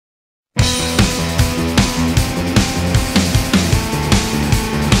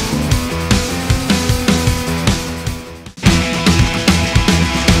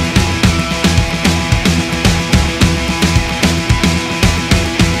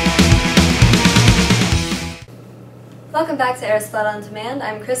Welcome back to AirSplat On Demand.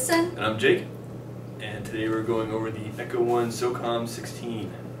 I'm Kristen. And I'm Jake. And today we're going over the Echo 1 Socom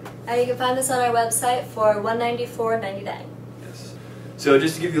 16. You can find us on our website for $194.99. Yes. So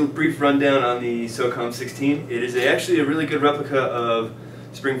just to give you a brief rundown on the Socom 16, it is actually a really good replica of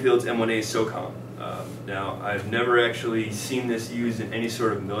Springfield's M1A Socom. Now, I've never actually seen this used in any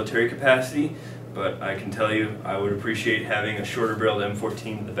sort of military capacity, but I can tell you I would appreciate having a shorter barreled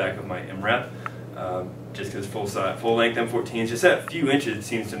M14 in the back of my MRAP. Just because full length M14s, just that few inches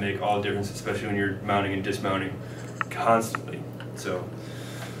seems to make all the difference, especially when you're mounting and dismounting constantly. So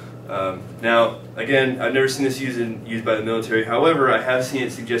now, again, I've never seen this used by the military. However, I have seen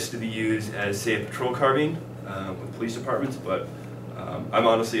it suggested to be used as, say, a patrol carbine with police departments, but I'm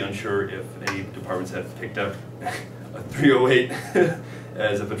honestly unsure if any departments have picked up a 308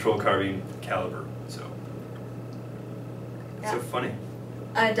 as a patrol carbine caliber. So, yeah. So funny.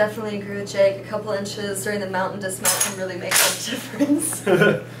 I definitely agree with Jake. A couple inches during the mount and dismount can really make a difference.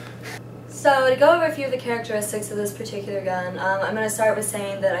 So to go over a few of the characteristics of this particular gun, I'm going to start with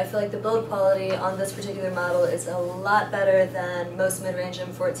saying that I feel like the build quality on this particular model is a lot better than most mid-range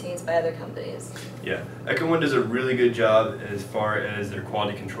M14s by other companies. Yeah, Echo 1 does a really good job as far as their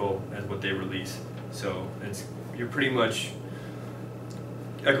quality control as what they release. So you're pretty much,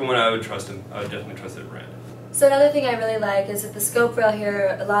 Echo 1, I would trust them. I would definitely trust their brand. So another thing I really like is that the scope rail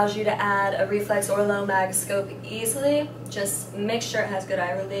here allows you to add a reflex or low mag scope easily. Just make sure it has good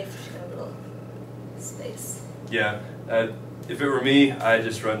eye relief and a little space. Yeah, if it were me, I'd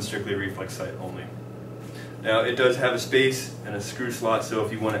just run strictly reflex sight only. Now it does have a space and a screw slot, so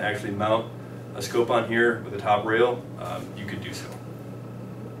if you want to actually mount a scope on here with a top rail, you could do so.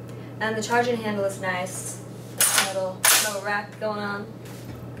 And the charging handle is nice. Little rack going on.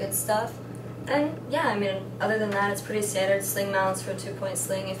 Good stuff. And yeah, I mean, other than that, it's pretty standard sling mounts for a 2-point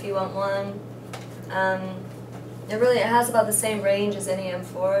sling if you want one. It has about the same range as any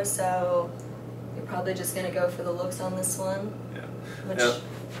M4, so you're probably just going to go for the looks on this one. Yeah. Which,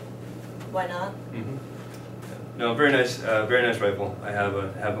 why not? Mm-hmm. Yeah. No, very nice rifle. I have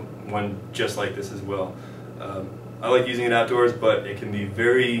one just like this as well. I like using it outdoors, but it can be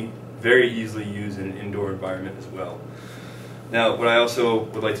very, very easily used in an indoor environment as well. Now, what I also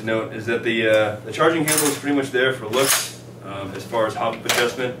would like to note is that the charging handle is pretty much there for looks. As far as hop-up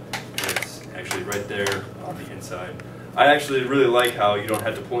adjustment, it's actually right there on the inside. I actually really like how you don't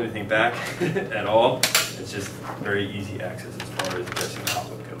have to pull anything back at all. It's just very easy access as far as adjusting the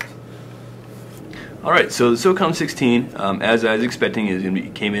hop-up goes. Alright, so the Socom 16, as I was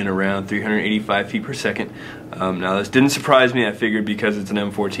expecting, came in around 385 feet per second. Now, this didn't surprise me. I figured because it's an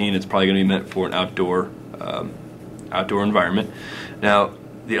M14, it's probably going to be meant for an outdoor environment. Now,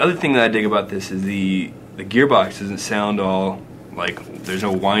 the other thing that I dig about this is the gearbox doesn't sound all like there's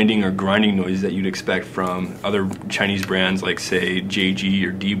no winding or grinding noise that you'd expect from other Chinese brands like, say, JG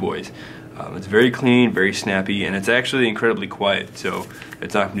or D-Boys. It's very clean, very snappy, and it's actually incredibly quiet, so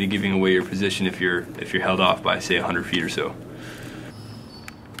it's not going to be giving away your position if you're held off by, say, 100 feet or so.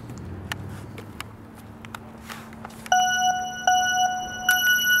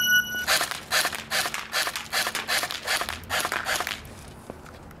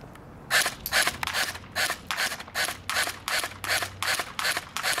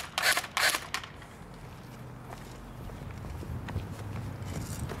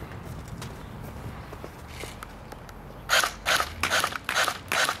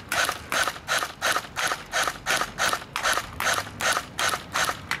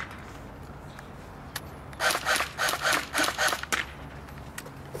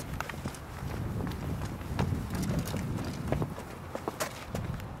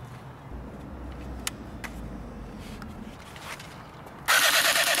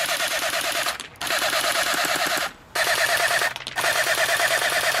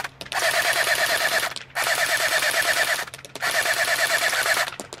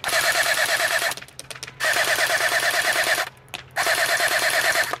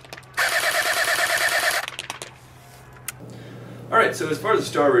 Alright, so as far as the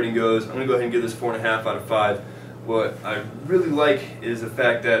star rating goes, I'm going to go ahead and give this 4.5 out of 5. What I really like is the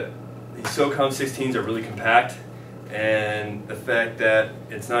fact that the Socom 16s are really compact, and the fact that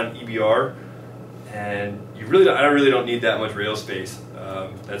it's not an EBR, and I really don't need that much rail space.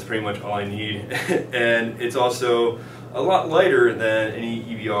 That's pretty much all I need. And it's also a lot lighter than any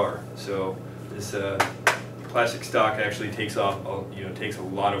EBR, so this plastic stock actually takes a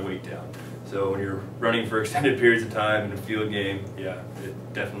lot of weight down. So when you're running for extended periods of time in a field game, yeah,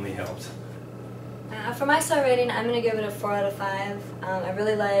 it definitely helps. For my star rating, I'm going to give it a 4 out of 5. I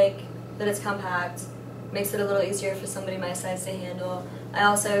really like that it's compact, makes it a little easier for somebody my size to handle. I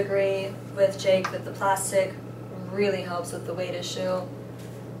also agree with Jake that the plastic really helps with the weight issue.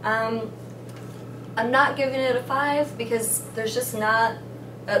 I'm not giving it a 5 because there's just not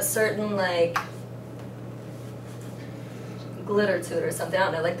a certain like glitter to it or something. I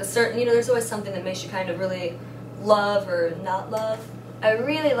don't know, like the certain, you know, there's always something that makes you kind of really love or not love. I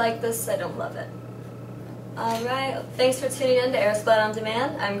really like this, I don't love it. Alright, thanks for tuning in to AirSplat On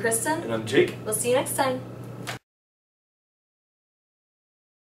Demand. I'm Kristen. And I'm Jake. We'll see you next time.